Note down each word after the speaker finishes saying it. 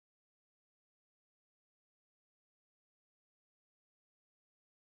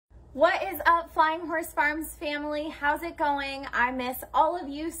What is up, Flying Horse Farms family? How's it going? I miss all of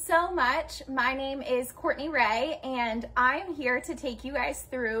you so much. My name is Courtney Ray, and I'm here to take you guys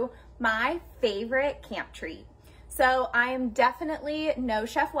through my favorite camp treat. So I am definitely no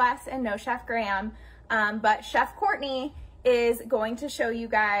Chef Wes and no Chef Graham, but Chef Courtney is going to show you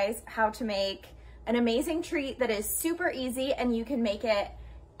guys how to make an amazing treat that is super easy, and you can make it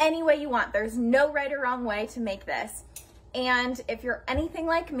any way you want. There's no right or wrong way to make this. And if you're anything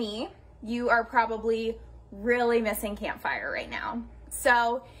like me, you are probably really missing campfire right now.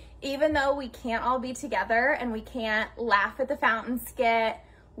 So even though we can't all be together and we can't laugh at the fountain skit,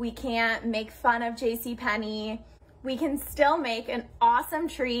 we can't make fun of JCPenney, we can still make an awesome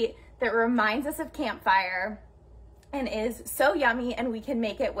treat that reminds us of campfire and is so yummy, and we can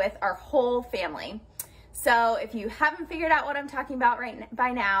make it with our whole family. So if you haven't figured out what I'm talking about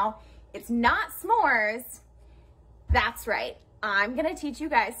by now, it's not s'mores. That's right. I'm gonna teach you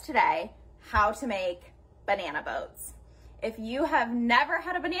guys today how to make banana boats. If you have never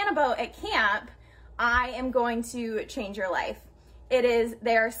had a banana boat at camp, I am going to change your life.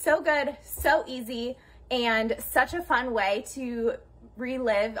 They are so good, so easy, and such a fun way to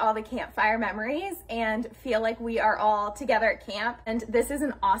relive all the campfire memories and feel like we are all together at camp. And this is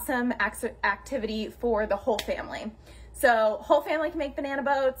an awesome activity for the whole family. So whole family can make banana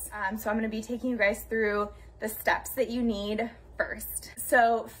boats. So I'm gonna be taking you guys through the steps that you need first.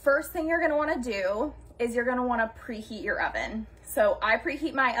 So first thing you're gonna wanna do is you're gonna wanna preheat your oven. So I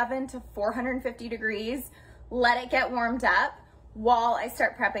preheat my oven to 450 degrees, let it get warmed up while I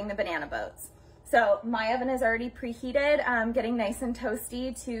start prepping the banana boats. So my oven is already preheated, getting nice and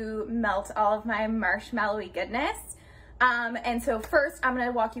toasty to melt all of my marshmallowy goodness. And so first I'm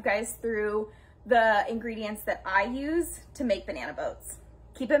gonna walk you guys through the ingredients that I use to make banana boats.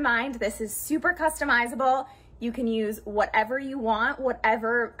 Keep in mind, this is super customizable. You can use whatever you want,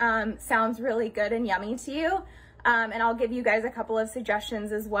 whatever sounds really good and yummy to you. And I'll give you guys a couple of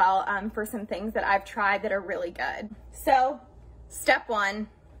suggestions as well for some things that I've tried that are really good. So step one,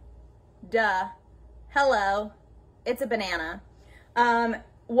 hello, it's a banana.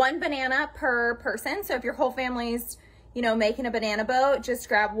 One banana per person. So if your whole family's, making a banana boat, just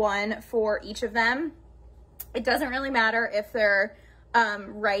grab one for each of them. It doesn't really matter if they're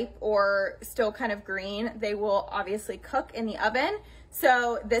ripe or still kind of green. They will obviously cook in the oven.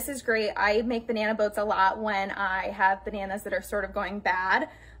 So this is great. I make banana boats a lot when I have bananas that are sort of going bad.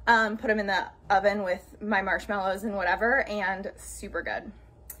 Put them in the oven with my marshmallows and whatever, and super good.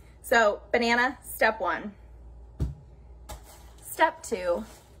 So banana, step one. Step two,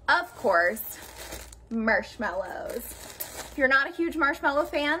 of course, marshmallows. If you're not a huge marshmallow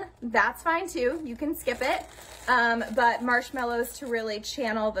fan, that's fine too. You can skip it. But marshmallows to really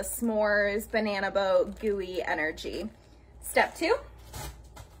channel the s'mores, banana boat, gooey energy. Step two.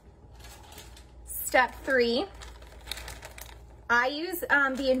 Step three. I use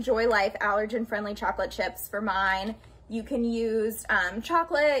the Enjoy Life allergen-friendly chocolate chips for mine. You can use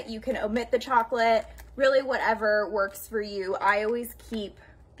chocolate, you can omit the chocolate, really whatever works for you. I always keep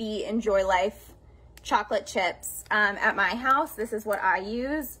the Enjoy Life chocolate chips at my house. This is what I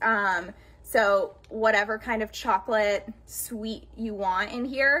use. So whatever kind of chocolate sweet you want in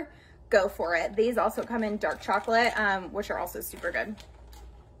here, go for it. These also come in dark chocolate, which are also super good.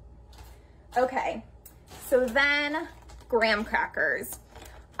 Okay, so then graham crackers.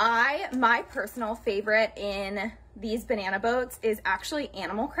 My personal favorite in these banana boats is actually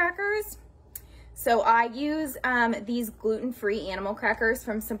animal crackers. So I use these gluten-free animal crackers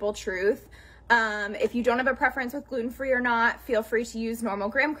from Simple Truth. If you don't have a preference with gluten-free or not, feel free to use normal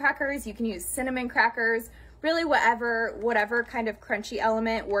graham crackers. You can use cinnamon crackers, really whatever kind of crunchy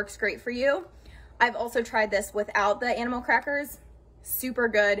element works great for you. I've also tried this without the animal crackers. Super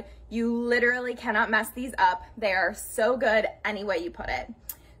good. You literally cannot mess these up. They are so good any way you put it.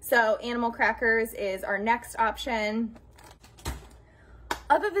 So animal crackers is our next option.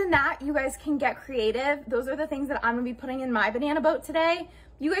 Other than that, you guys can get creative. Those are the things that I'm gonna be putting in my banana boat today.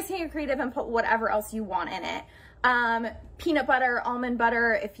 You guys can get creative and put whatever else you want in it. Peanut butter, almond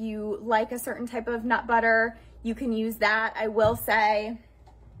butter, if you like a certain type of nut butter, you can use that. I will say,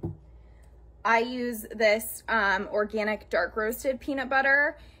 I use this organic dark roasted peanut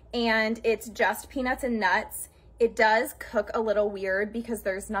butter, and it's just peanuts and nuts. It does cook a little weird because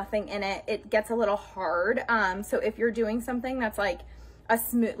there's nothing in it. It gets a little hard. So if you're doing something that's like a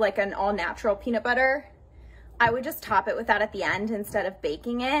smooth, like an all natural peanut butter, I would just top it with that at the end instead of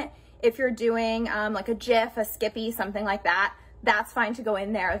baking it. If you're doing like a Jif, a Skippy, something like that, that's fine to go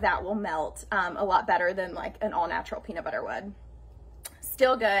in there. That will melt a lot better than like an all natural peanut butter would.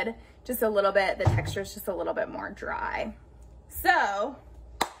 Still good, just a little bit, the texture is just a little bit more dry. So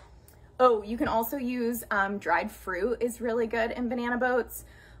Oh, you can also use dried fruit is really good in banana boats.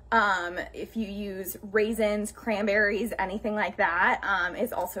 If you use raisins, cranberries, anything like that,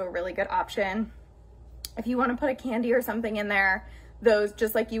 is also a really good option. If you want to put a candy or something in there, those,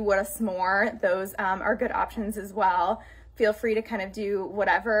 just like you would a s'more, those are good options as well. Feel free to kind of do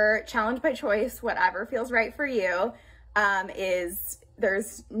whatever, challenge by choice, whatever feels right for you. There's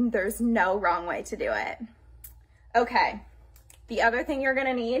no wrong way to do it. Okay, the other thing you're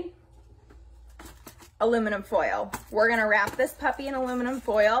gonna need, aluminum foil. We're gonna wrap this puppy in aluminum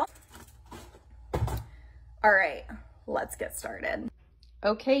foil. All right, let's get started.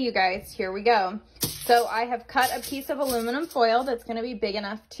 Okay, you guys, here we go. So I have cut a piece of aluminum foil that's gonna be big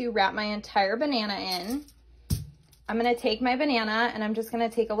enough to wrap my entire banana in. I'm gonna take my banana and I'm just gonna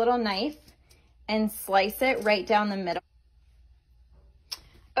take a little knife and slice it right down the middle.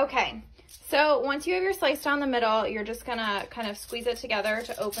 Okay, so once you have your slice down the middle, you're just gonna kind of squeeze it together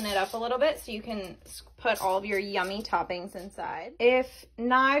to open it up a little bit so you can put all of your yummy toppings inside. If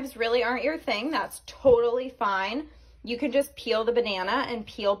knives really aren't your thing, that's totally fine. You can just peel the banana and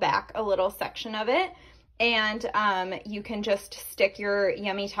peel back a little section of it, and you can just stick your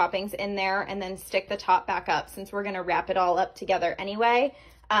yummy toppings in there and then stick the top back up. Since we're gonna wrap it all up together anyway,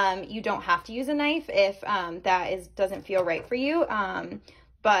 you don't have to use a knife if that doesn't feel right for you,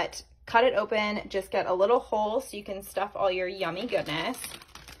 but cut it open, just get a little hole so you can stuff all your yummy goodness.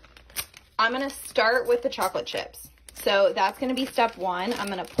 I'm gonna start with the chocolate chips. So that's gonna be step one. I'm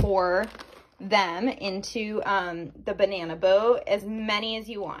gonna pour them into the banana boat, as many as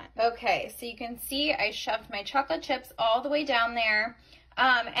you want. Okay, so you can see I shoved my chocolate chips all the way down there.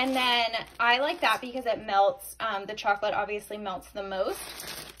 And then I like that because it melts, the chocolate obviously melts the most.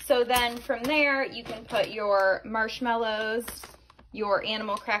 So then from there, you can put your marshmallows, your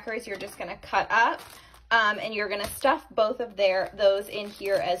animal crackers you're just gonna cut up, and you're gonna stuff both of those in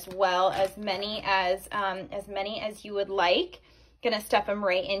here as well, as many as you would like. Gonna stuff them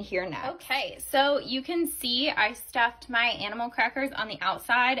right in here next. Okay, so you can see I stuffed my animal crackers on the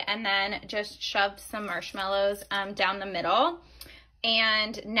outside and then just shoved some marshmallows down the middle.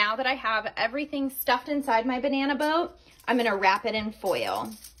 And now that I have everything stuffed inside my banana boat, I'm gonna wrap it in foil.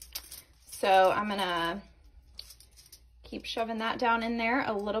 So I'm gonna keep shoving that down in there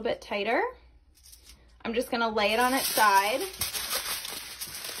a little bit tighter. I'm just gonna lay it on its side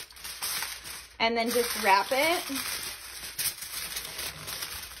and then just wrap it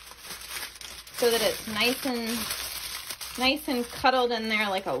so that it's nice and cuddled in there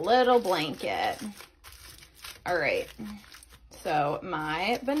like a little blanket. All right, so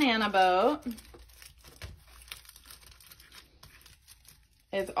my banana boat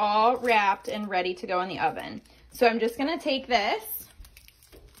is all wrapped and ready to go in the oven. So I'm just gonna take this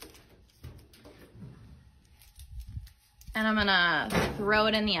and I'm gonna throw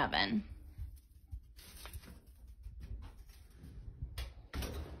it in the oven.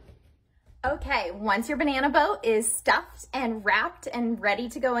 Okay, once your banana boat is stuffed and wrapped and ready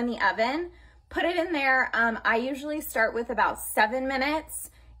to go in the oven, put it in there. I usually start with about 7 minutes.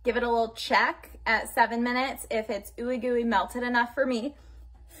 Give it a little check at 7 minutes. If it's ooey gooey melted enough for me,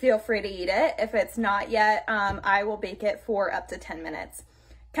 feel free to eat it. If it's not yet, I will bake it for up to 10 minutes.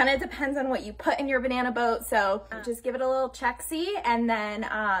 Kind of depends on what you put in your banana boat, so just give it a little check-see, and then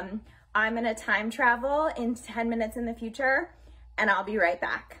I'm gonna time travel in 10 minutes in the future, and I'll be right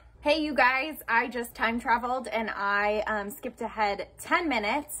back. Hey you guys, I just time traveled and I skipped ahead 10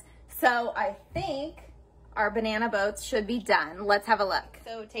 minutes. So I think our banana boats should be done. Let's have a look.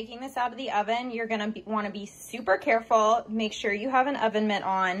 So taking this out of the oven, you're gonna wanna be super careful. Make sure you have an oven mitt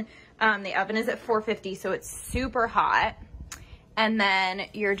on. The oven is at 450, so it's super hot. And then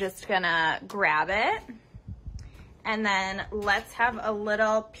you're just gonna grab it. And then let's have a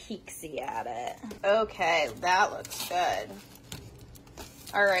little peek-see at it. Okay, that looks good.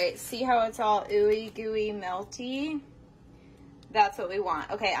 All right, see how it's all ooey gooey melty? That's what we want.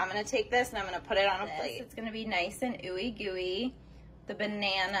 Okay, I'm gonna take this and I'm gonna put it on a plate. It's gonna be nice and ooey gooey. The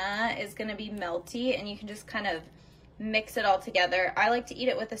banana is gonna be melty, and you can just kind of mix it all together. I like to eat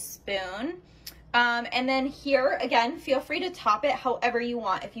it with a spoon. And then here, again, feel free to top it however you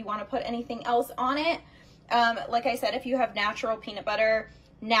want. If you wanna put anything else on it, like I said, if you have natural peanut butter,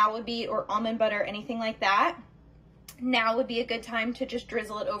 now would be, or almond butter, anything like that, now would be a good time to just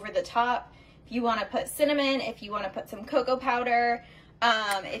drizzle it over the top. If you want to put cinnamon, if you want to put some cocoa powder,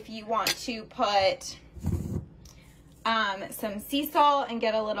 if you want to put some sea salt and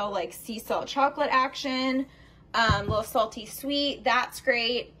get a little like sea salt chocolate action, a little salty sweet, that's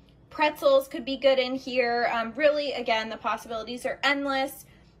great. Pretzels could be good in here. Really, again, the possibilities are endless.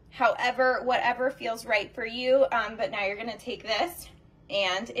 However, whatever feels right for you. But now you're going to take this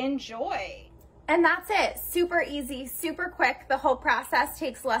and enjoy. And that's it. Super easy, super quick. The whole process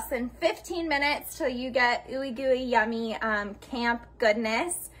takes less than 15 minutes till you get ooey gooey yummy camp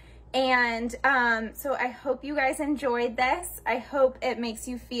goodness. And so I hope you guys enjoyed this. I hope it makes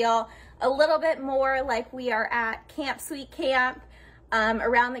you feel a little bit more like we are at Camp Sweet Camp,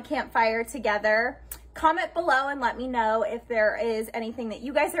 around the campfire together. Comment below and let me know if there is anything that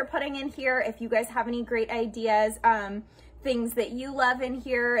you guys are putting in here, if you guys have any great ideas, things that you love in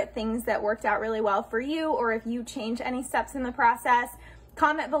here, things that worked out really well for you, or if you change any steps in the process.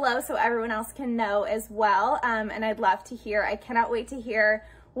 Comment below so everyone else can know as well. And I'd love to hear. I cannot wait to hear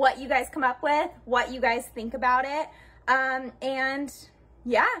what you guys come up with, what you guys think about it. And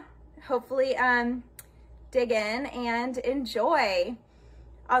yeah, hopefully dig in and enjoy.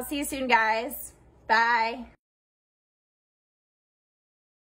 I'll see you soon, guys. Bye.